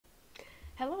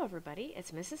Hello everybody, it's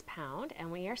Mrs. Pound,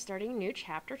 and we are starting a new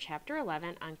chapter, Chapter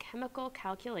 11, on chemical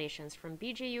calculations from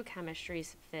BJU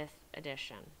Chemistry's 5th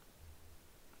edition.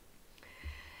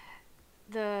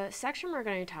 The section we're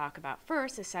going to talk about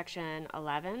first is section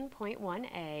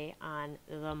 11.1a on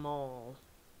the mole.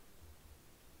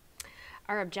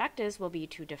 Our objectives will be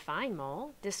to define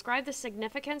mole, describe the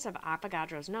significance of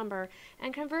Avogadro's number,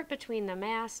 and convert between the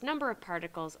mass, number of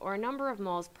particles, or number of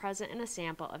moles present in a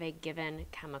sample of a given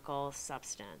chemical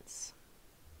substance.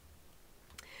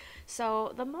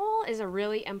 So the mole is a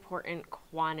really important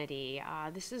quantity.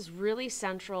 This is really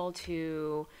central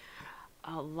to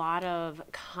a lot of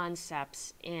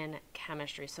concepts in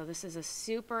chemistry. So this is a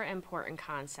super important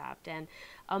concept. And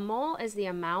a mole is the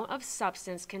amount of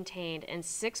substance contained in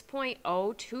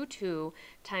 6.022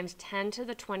 times 10 to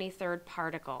the 23rd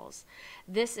particles.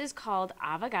 This is called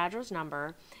Avogadro's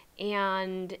number,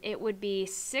 and it would be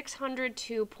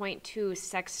 602.2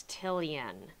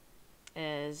 sextillion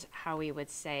is how we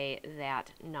would say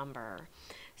that number.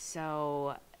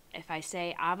 So if I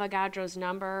say Avogadro's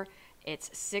number,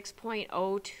 it's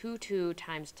 6.022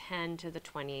 times 10 to the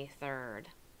 23rd.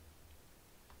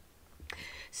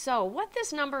 So what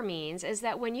this number means is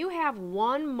that when you have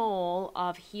 1 mole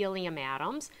of helium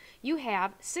atoms, you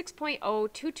have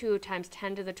 6.022 times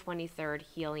 10 to the 23rd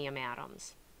helium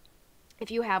atoms. If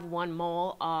you have 1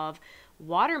 mole of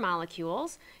water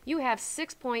molecules, you have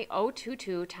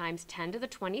 6.022 times 10 to the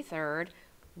 23rd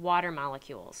water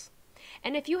molecules.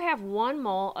 And if you have 1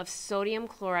 mole of sodium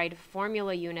chloride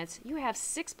formula units, you have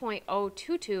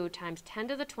 6.022 times 10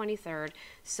 to the 23rd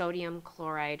sodium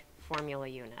chloride formula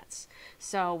units.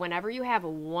 So whenever you have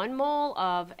 1 mole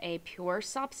of a pure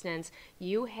substance,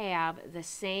 you have the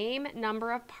same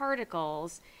number of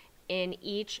particles in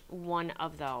each one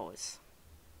of those.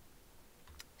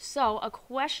 So a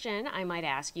question I might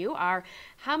ask you are,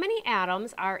 how many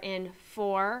atoms are in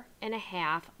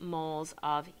 4.5 moles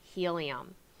of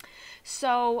helium?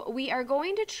 So we are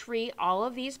going to treat all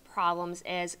of these problems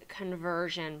as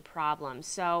conversion problems.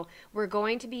 So we're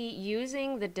going to be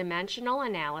using the dimensional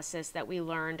analysis that we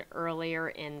learned earlier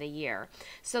in the year.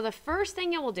 So the first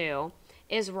thing you will do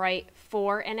is write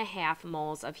 4.5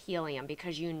 moles of helium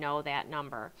because you know that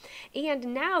number.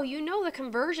 And now you know the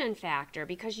conversion factor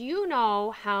because you know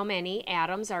how many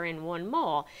atoms are in 1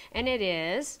 mole, and it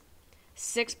is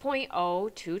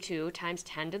 6.022 times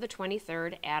 10 to the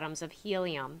 23rd atoms of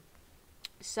helium.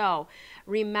 So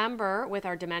remember, with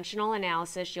our dimensional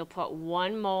analysis, you'll put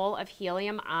 1 mole of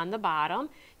helium on the bottom.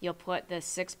 You'll put the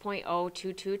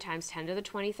 6.022 times 10 to the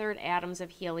 23rd atoms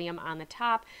of helium on the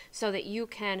top so that you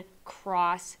can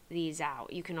cross these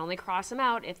out. You can only cross them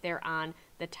out if they're on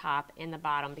the top and the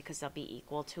bottom because they'll be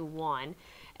equal to 1,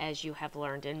 as you have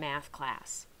learned in math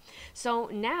class. So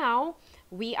now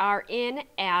we are in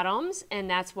atoms, and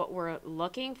that's what we're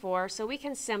looking for. So we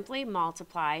can simply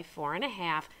multiply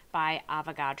 4.5 by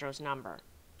Avogadro's number.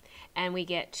 And we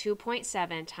get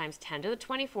 2.7 times 10 to the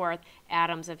 24th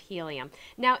atoms of helium.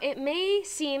 Now, it may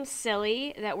seem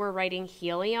silly that we're writing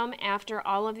helium after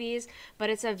all of these, but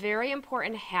it's a very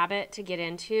important habit to get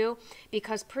into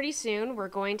because pretty soon we're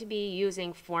going to be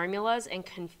using formulas and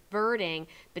converting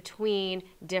between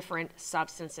different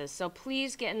substances. So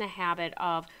please get in the habit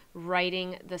of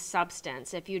writing the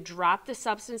substance. If you drop the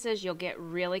substances, you'll get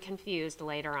really confused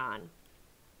later on.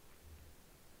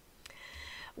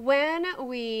 When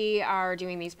we are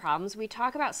doing these problems, we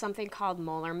talk about something called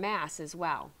molar mass as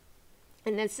well.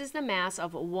 And this is the mass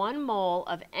of 1 mole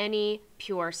of any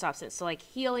pure substance, so like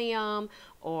helium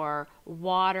or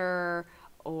water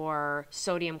or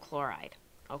sodium chloride,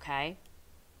 okay?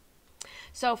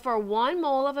 So for 1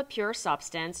 mole of a pure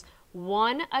substance,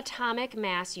 1 atomic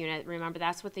mass unit, remember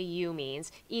that's what the U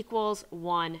means, equals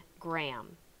 1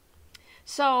 gram.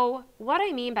 So what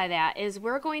I mean by that is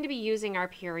we're going to be using our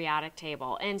periodic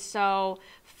table. And so,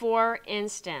 for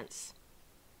instance,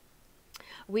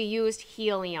 we used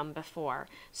helium before.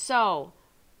 So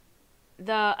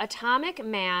the atomic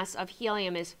mass of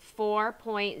helium is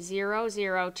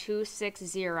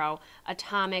 4.00260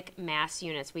 atomic mass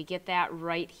units. We get that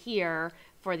right here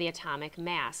for the atomic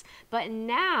mass. But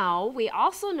now we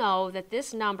also know that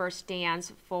this number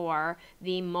stands for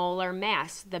the molar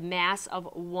mass. The mass of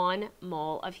 1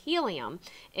 mole of helium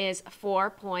is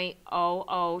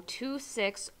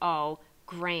 4.00260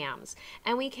 grams.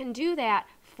 And we can do that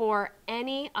for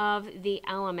any of the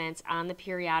elements on the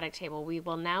periodic table. We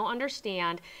will now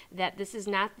understand that this is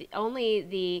not only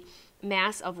the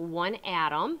mass of 1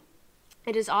 atom,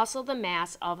 it is also the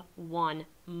mass of 1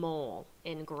 mole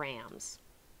in grams.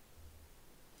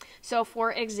 So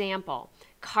for example,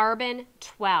 carbon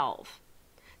 12.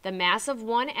 The mass of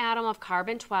one atom of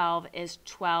carbon-12 is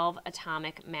 12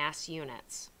 atomic mass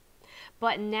units.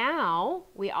 But now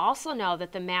we also know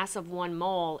that the mass of 1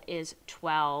 mole is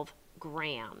 12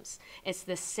 grams. It's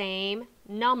the same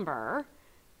number,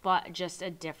 but just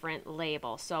a different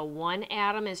label. So 1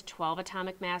 atom is 12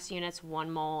 atomic mass units,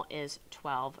 1 mole is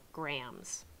 12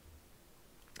 grams.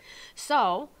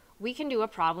 So we can do a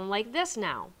problem like this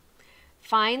now.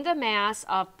 Find the mass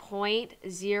of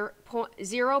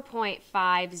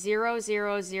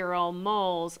 0.5000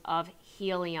 moles of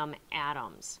helium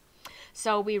atoms.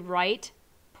 So we write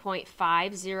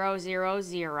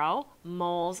 0.5000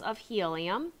 moles of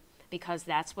helium because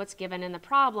that's what's given in the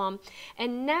problem.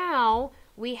 And now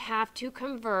we have to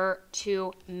convert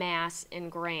to mass in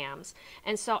grams.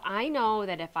 And so I know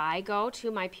that if I go to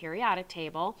my periodic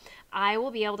table, I will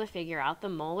be able to figure out the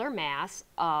molar mass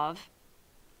of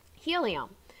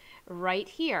helium right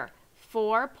here,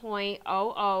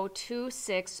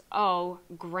 4.00260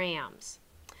 grams.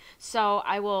 So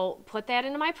I will put that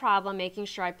into my problem, making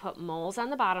sure I put moles on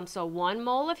the bottom. So 1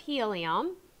 mole of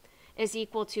helium is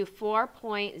equal to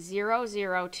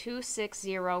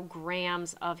 4.00260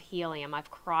 grams of helium. I've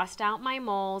crossed out my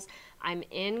moles. I'm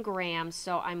in grams,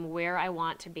 so I'm where I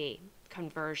want to be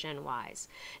conversion-wise.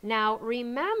 Now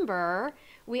remember,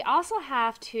 we also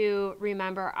have to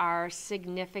remember our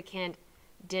significant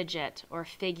digit or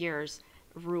figures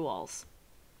rules.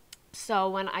 So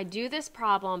when I do this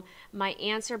problem, my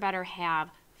answer better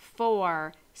have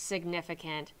 4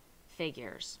 significant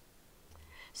figures.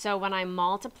 So when I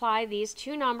multiply these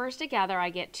two numbers together, I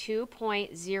get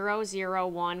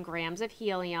 2.001 grams of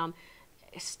helium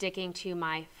sticking to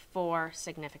my 4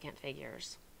 significant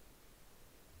figures.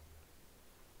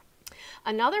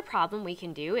 Another problem we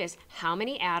can do is how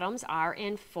many atoms are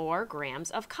in 4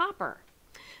 grams of copper.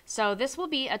 So this will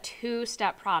be a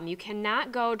 2-step problem. You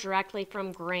cannot go directly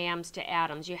from grams to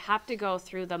atoms. You have to go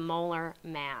through the molar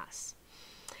mass.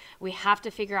 We have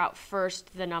to figure out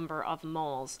first the number of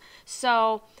moles.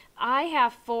 So I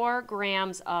have 4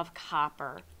 grams of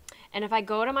copper. And if I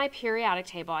go to my periodic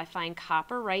table, I find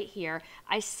copper right here.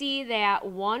 I see that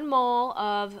 1 mole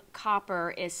of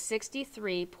copper is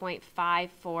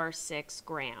 63.546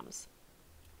 grams.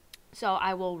 So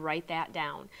I will write that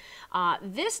down.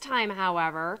 This time,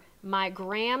 however, my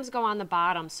grams go on the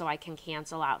bottom so I can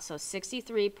cancel out. So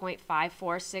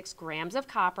 63.546 grams of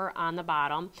copper on the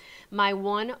bottom. My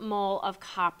 1 mole of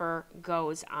copper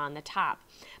goes on the top.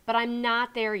 But I'm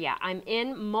not there yet. I'm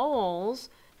in moles,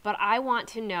 but I want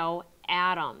to know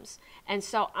atoms. And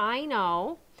so I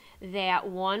know that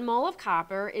 1 mole of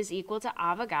copper is equal to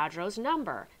Avogadro's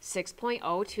number,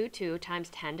 6.022 times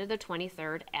 10 to the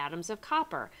 23rd atoms of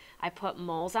copper. I put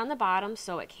moles on the bottom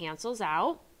so it cancels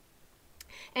out.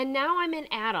 And now I'm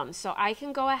in atoms, so I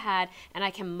can go ahead and I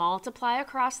can multiply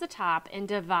across the top and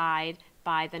divide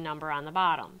by the number on the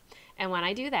bottom. And when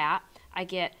I do that, I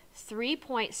get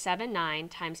 3.79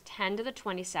 times 10 to the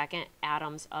 22nd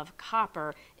atoms of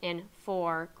copper in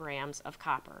 4 grams of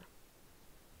copper.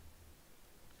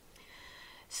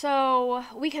 So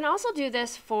we can also do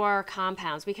this for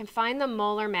compounds. We can find the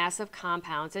molar mass of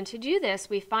compounds, and to do this,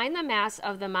 we find the mass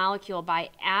of the molecule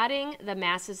by adding the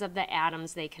masses of the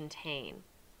atoms they contain.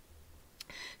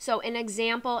 So an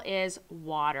example is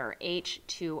water,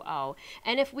 H2O.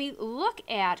 And if we look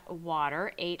at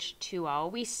water, H2O,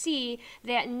 we see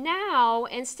that now,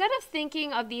 instead of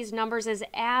thinking of these numbers as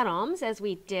atoms, as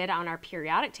we did on our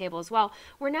periodic table as well,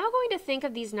 we're now going to think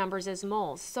of these numbers as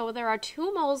moles. So there are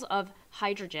 2 moles of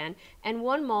hydrogen and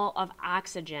 1 mole of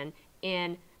oxygen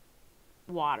in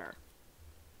water.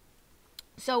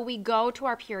 So we go to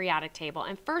our periodic table,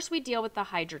 and first we deal with the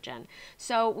hydrogen.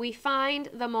 So we find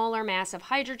the molar mass of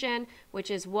hydrogen, which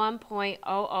is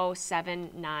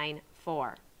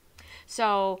 1.00794.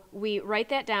 So we write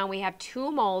that down. We have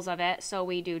 2 moles of it, so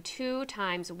we do 2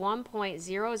 times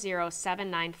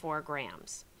 1.00794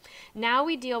 grams. Now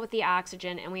we deal with the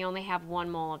oxygen, and we only have 1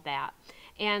 mole of that.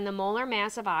 And the molar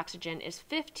mass of oxygen is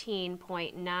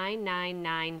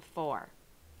 15.9994.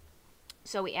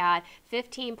 So we add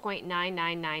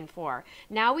 15.9994.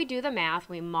 Now we do the math.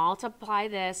 We multiply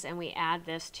this and we add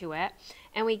this to it.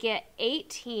 And we get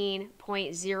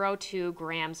 18.02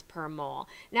 grams per mole.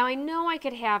 Now I know I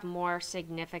could have more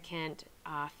significant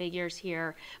figures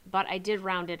here, but I did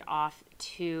round it off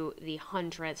to the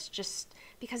hundredths just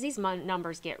because these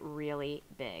numbers get really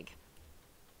big.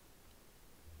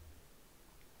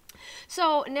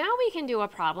 So now we can do a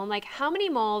problem like how many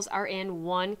moles are in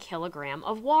 1 kilogram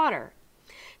of water?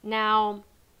 Now,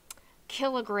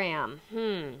 kilogram,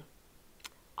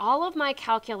 all of my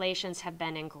calculations have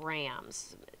been in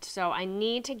grams, so I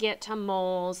need to get to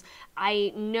moles.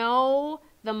 I know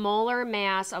the molar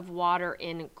mass of water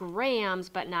in grams,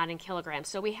 but not in kilograms.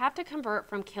 So we have to convert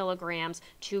from kilograms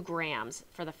to grams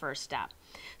for the first step.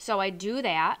 So I do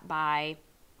that by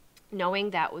knowing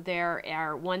that there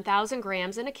are 1,000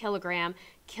 grams in a kilogram.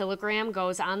 Kilogram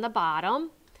goes on the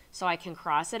bottom, so I can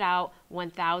cross it out.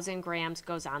 1,000 grams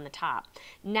goes on the top.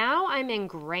 Now I'm in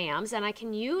grams, and I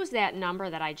can use that number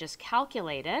that I just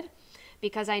calculated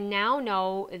because I now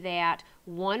know that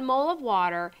 1 mole of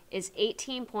water is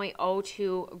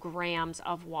 18.02 grams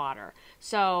of water.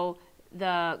 So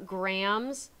the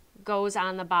grams goes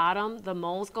on the bottom, the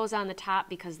moles goes on the top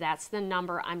because that's the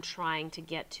number I'm trying to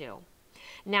get to.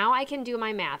 Now I can do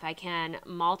my math. I can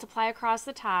multiply across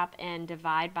the top and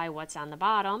divide by what's on the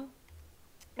bottom,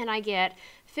 and I get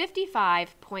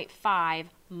 55.5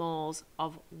 moles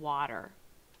of water.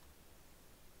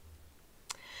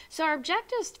 So our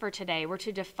objectives for today were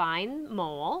to define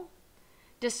mole,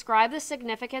 describe the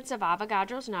significance of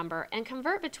Avogadro's number, and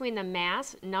convert between the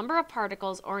mass, number of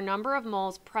particles, or number of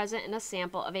moles present in a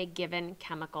sample of a given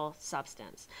chemical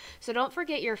substance. So don't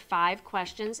forget your 5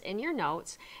 questions in your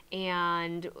notes,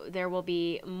 and there will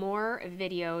be more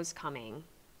videos coming.